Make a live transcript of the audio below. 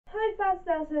Hi Fast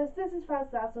Dazzlers, this is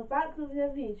Fast Dazzle back with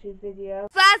another YouTube video.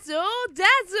 Fazzle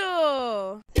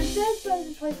Dazzle! So today's going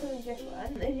to try something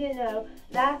different. As you know,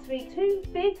 last week two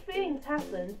big things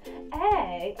happened.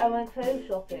 A, I went clothes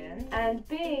shopping, and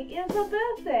B, it was my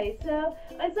birthday. So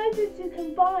I decided to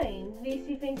combine these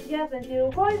two things together and do a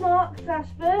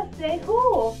Primark/birthday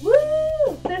haul. Woo!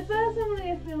 So first I'm going to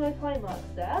go through my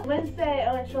Primark stuff. Wednesday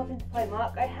I went shopping to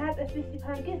Primark. I had a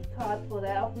 £50 gift card for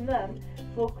there off Mum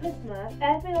for Christmas.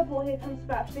 Everything I bought here comes to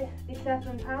about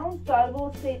 £57, but I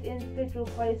will state individual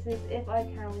prices if I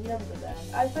can remember them.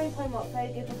 I find Primark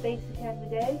very good for basic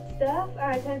everyday stuff,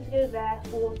 and I tend to go there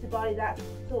to buy that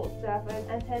sort of stuff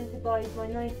and tend to buy my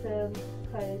nice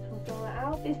clothes from somewhere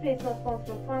else. This video is not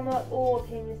sponsored by Primark. All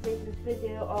opinions taken in this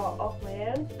video are off my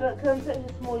own, but because I'm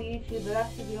such a small YouTuber,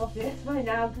 that should be obvious by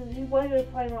now because you won't know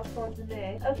Primark sponsored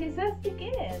me. Okay, so let's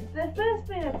begin. The first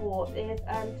thing I bought is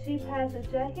 2 pairs of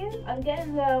jeggings. I'm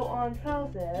getting low on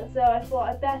trousers, so I thought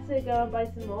I'd better go and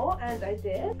buy some more, and I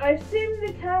did. I've zoomed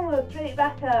the camera straight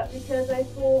back up because I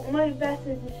thought it might be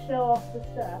better to show off the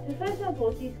stuff. The first one I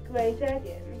bought is these grey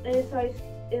jeggings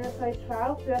in a size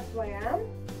 12, so that's who I am.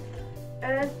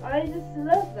 And I just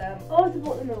love them. I also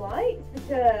bought them in white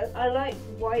because I like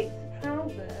white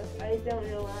trousers. I don't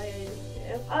know why I just do.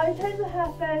 I tend to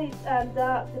have fairly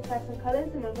dark, depressing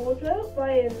colours in my wardrobe.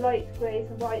 Buying light greys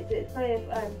and whites, it's kind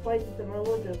of brightens up my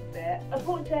wardrobe a bit. I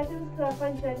bought jeggings because I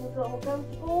find jeggings a lot more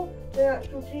comfortable than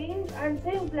actual jeans, and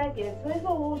same with leggings. Most of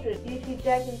my wardrobe usually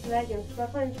jeggings and leggings because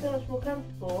I find it so much more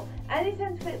comfortable, and they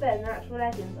tend to fit better than actual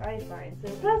leggings, I find.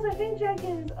 So plus I think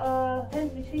jeggings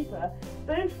tend to be cheaper.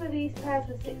 Both of these pairs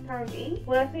were £6 each,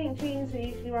 when I think jeans are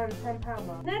usually around the £10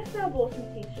 mark. Next I bought some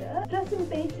t-shirts, just some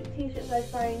basic t-shirts I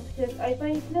find, because I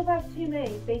find you can never have too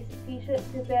many basic t-shirts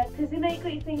because they make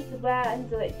great things to wear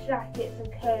under like jackets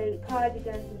and coats,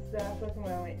 cardigans and stuff like I'm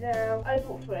wearing right now. I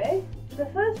bought 3. The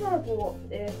first one I bought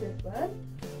is this one.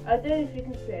 I don't know if you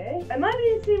can see. I might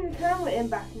be zooming the camera in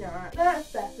back now.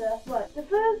 That's better. Right, the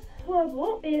first one I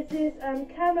bought is this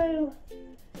camo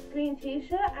green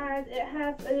t-shirt, and it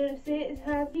has, I don't see it, it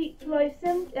has deep life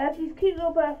symbols. It has these cute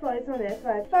little butterflies on it, so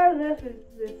I fell in love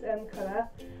with this colour.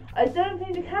 I don't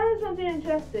think the camera's not doing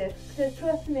justice, because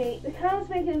trust me, the camera's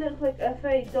making it look like a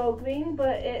very dull green,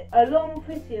 but it's a lot more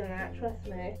pretty than that, trust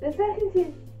me. The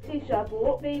second t-shirt I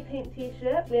bought, baby pink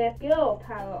t-shirt with girl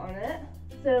power on it,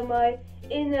 so my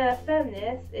inner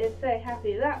feminist is very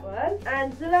happy with that one.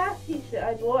 And the last t-shirt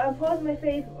I bought, and probably my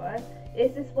favourite one,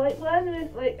 is this white one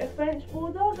with like a French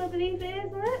bulldog, I believe it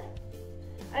is on it.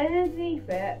 And underneath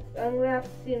it, I'm going to have to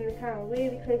zoom the camera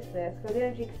really close to this, because I don't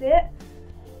know if you can see it.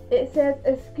 It says,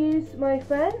 "Excuse my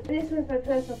friend." This one's my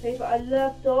personal favourite. I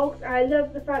love dogs, and I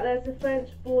love the fact that there's a French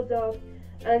bulldog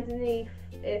underneath.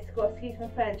 It's got "Excuse my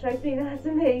French." I think that's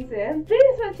amazing.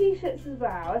 Doing my t-shirts as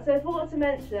well, so I forgot to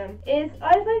mention, is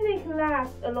I find they can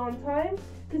last a long time.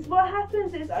 Because what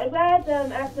happens is I wear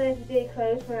them as my everyday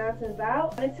clothes when I'm out and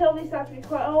about until they start to get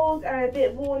quite old and a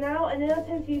bit worn out, and then I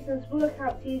tend to use them as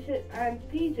workout t-shirts and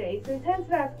PJs, so it tends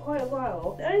to last quite a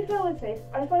while. The only thing I would say is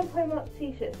I find Primark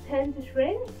t-shirts tend to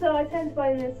shrink, so I tend to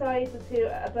buy them in a size or 2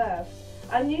 above.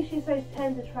 I'm usually size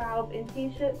 10 to 12 in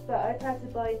t-shirts, but I've had to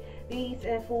buy these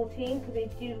in 14 because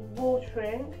they will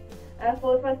shrink. And I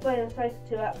thought if I buy them size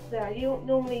 2 up there, you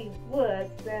normally would,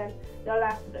 then they'll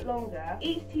last a bit longer.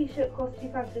 Each t-shirt costs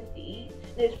 £2.50 each.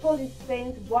 It's probably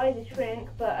explains why they shrink,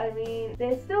 but I mean,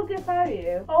 they're still good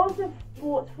value. I also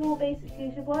bought 4 basic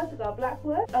t-shirt bars. I got a black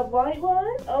one, a white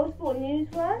one. I also bought a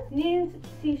nude one. Nude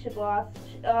t-shirt bars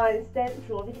are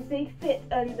essential because they fit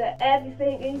under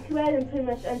everything, and you can wear them pretty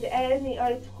much under any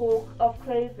article of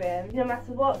clothing, no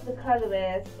matter what the colour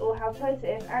is or how tight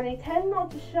it is, and they tend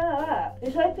not to show up,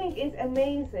 which I think is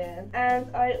amazing. And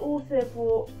I also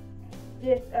bought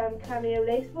this cameo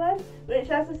lace one, which,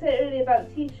 as I said earlier about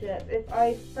the t-shirts,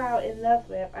 I fell in love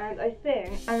with, and I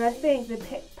think the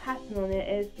pattern on it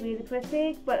is really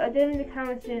pretty, but I don't think the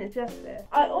camera's doing it justice.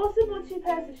 I also bought 2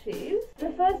 pairs of shoes.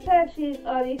 The first pair of shoes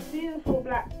are these beautiful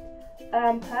black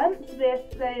pumps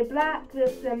they're black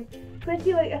with some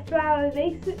pretty like a flower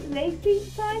lacy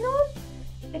design on,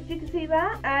 if you can see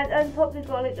that, and on top they've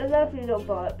got like a lovely little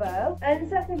bow. And the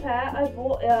second pair I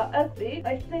bought are Ugg boots.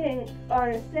 I think are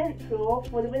essential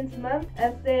for the winter months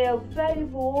as they are very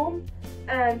warm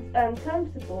and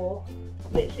comfortable,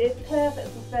 which is perfect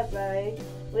for February,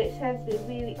 which tends to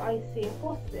be really icy and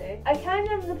frosty. I can't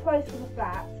remember the price for the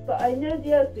flats, but I know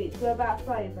the Ugg boots were about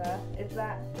 £5, if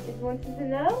you wanted to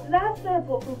know. The last thing I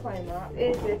bought from Primark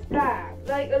is this bag,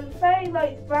 like a very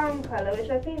light brown colour, which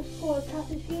I think is called a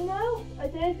cappuccino. I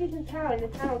don't know if you can tell in the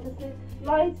camera because the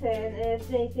lighting is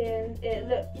making it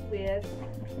look weird,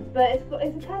 but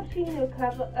it's a cappuccino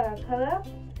colour.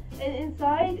 and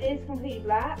inside is completely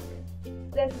black.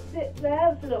 There's a zip there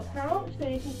with a little pouch so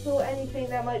you can store anything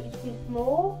that might be too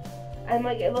small and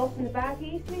might get lost in the bag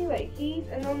easily, like keys.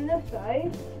 And on this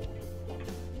side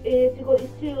is you've got these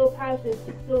two little pouches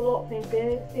to store a lot of things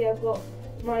in. You can see I've got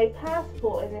my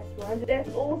passport in this one.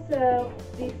 There's also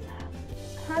these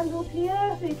handles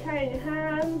here so you carry in your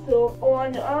hands or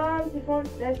on your arms if you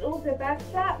want. There's also a bag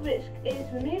strap which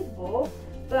is removable,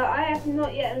 but I have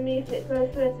not yet removed it because I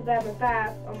prefer to wear my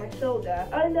bag on my shoulder.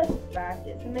 I love this bag,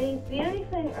 it's amazing. The only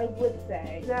thing I would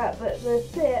say is that but the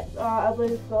zips are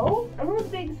rose gold. I'm not the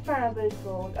biggest fan of rose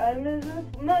gold. I'm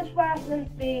much rather than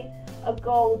to be a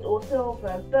gold or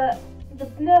silver, but the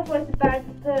Nerf Racer bag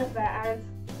is perfect and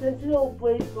there's little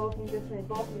rose gold thing just really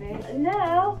bother me. And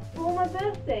now for my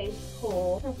birthday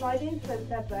haul. On Friday,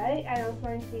 February, and on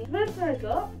 19th. The first thing I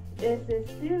got is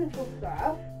this beautiful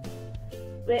scarf,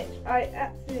 which I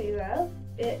absolutely love.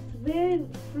 It's really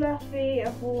fluffy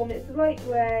and warm, it's light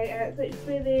grey and it's like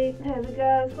frilly. Here we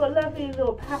go, it's got a lovely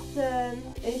little pattern,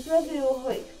 it's lovely little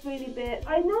like frilly bits.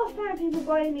 I'm not a fan of people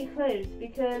buying me clothes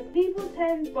because people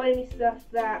tend to buy me stuff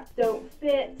that don't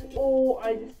fit or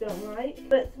I just don't like.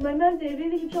 But my mum did a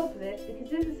really good job for this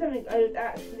because this is something I would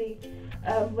actually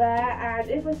wear, and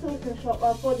if I saw this in a shop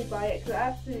I'll probably buy it because I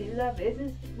absolutely love it.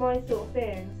 This is my sort of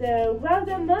thing. So well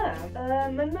done, Mum.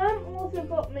 My mum also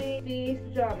got me these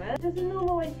pyjamas. Just a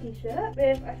normal white t-shirt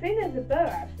with, I think there's a bow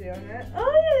actually on it.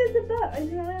 Oh yeah, there's a bow. I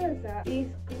didn't realise that. These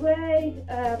grey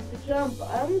pyjama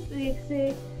bottoms that you can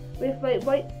see with like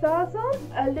white stars on.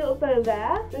 A little bow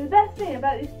there. But the best thing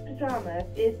about these pyjamas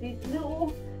is these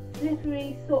little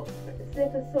slippery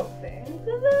slipper sock things.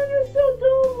 And they're so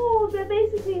adorable. They're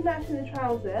basically matching the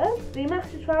trousers. They match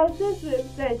the trousers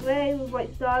with they're grey with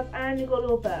white stars and they've got a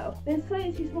little bow. They're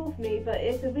slightly too small for me, but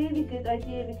it's a really good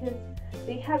idea because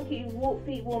they help keep your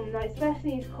feet warm at night,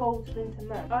 especially in these cold winter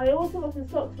months. I also got some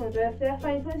socks for my birthday. I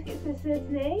find once you get to a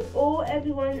certain age, or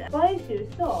everyone buys you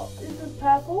socks. This is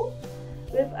purple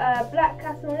with a black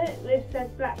cat on it, which says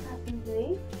black cat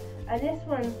underneath. And this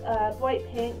one's bright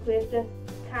pink with just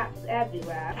cats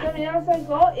everywhere. Something else I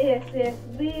got is this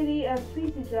really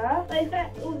sweetie jar. In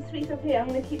fact, all the sweets up here, I'm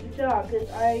going to keep the jar because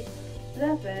I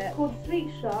love it. It's called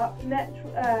Sweet Shop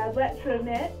Retro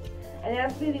Knit. And it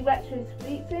has really retro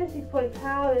sweets. You've got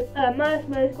powers,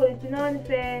 marshmallows, got these banana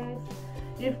things.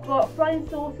 You've got flying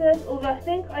saucers, although I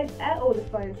think I've ate all the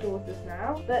flying saucers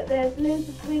now. But there's loads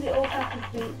of really old-fashioned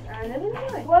sweets and they're really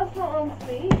nice. Whilst not on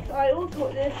sweets, I also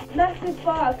got this massive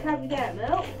bar of Cadbury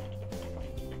milk.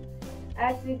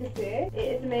 As you can see, it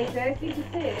is amazing. As you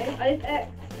can see, I've ate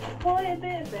quite a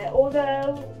bit of it,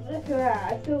 although look at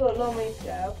that, I've still got a long way to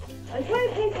go. I'm trying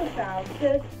to pace myself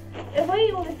because if I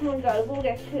eat all this in one go, I will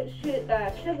get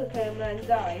sugar coma and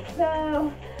die.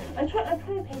 So I'm trying to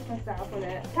pace myself on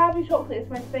it. Cadbury chocolate is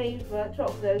my favourite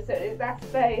chocolate, so that's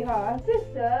very hard. My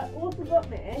sister also got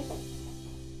me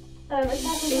a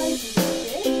Captain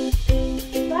Potion.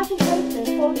 Captain Potion is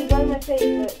probably one of my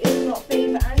favourite, if not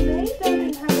favourite anime. It doesn't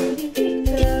even have a TV,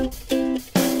 so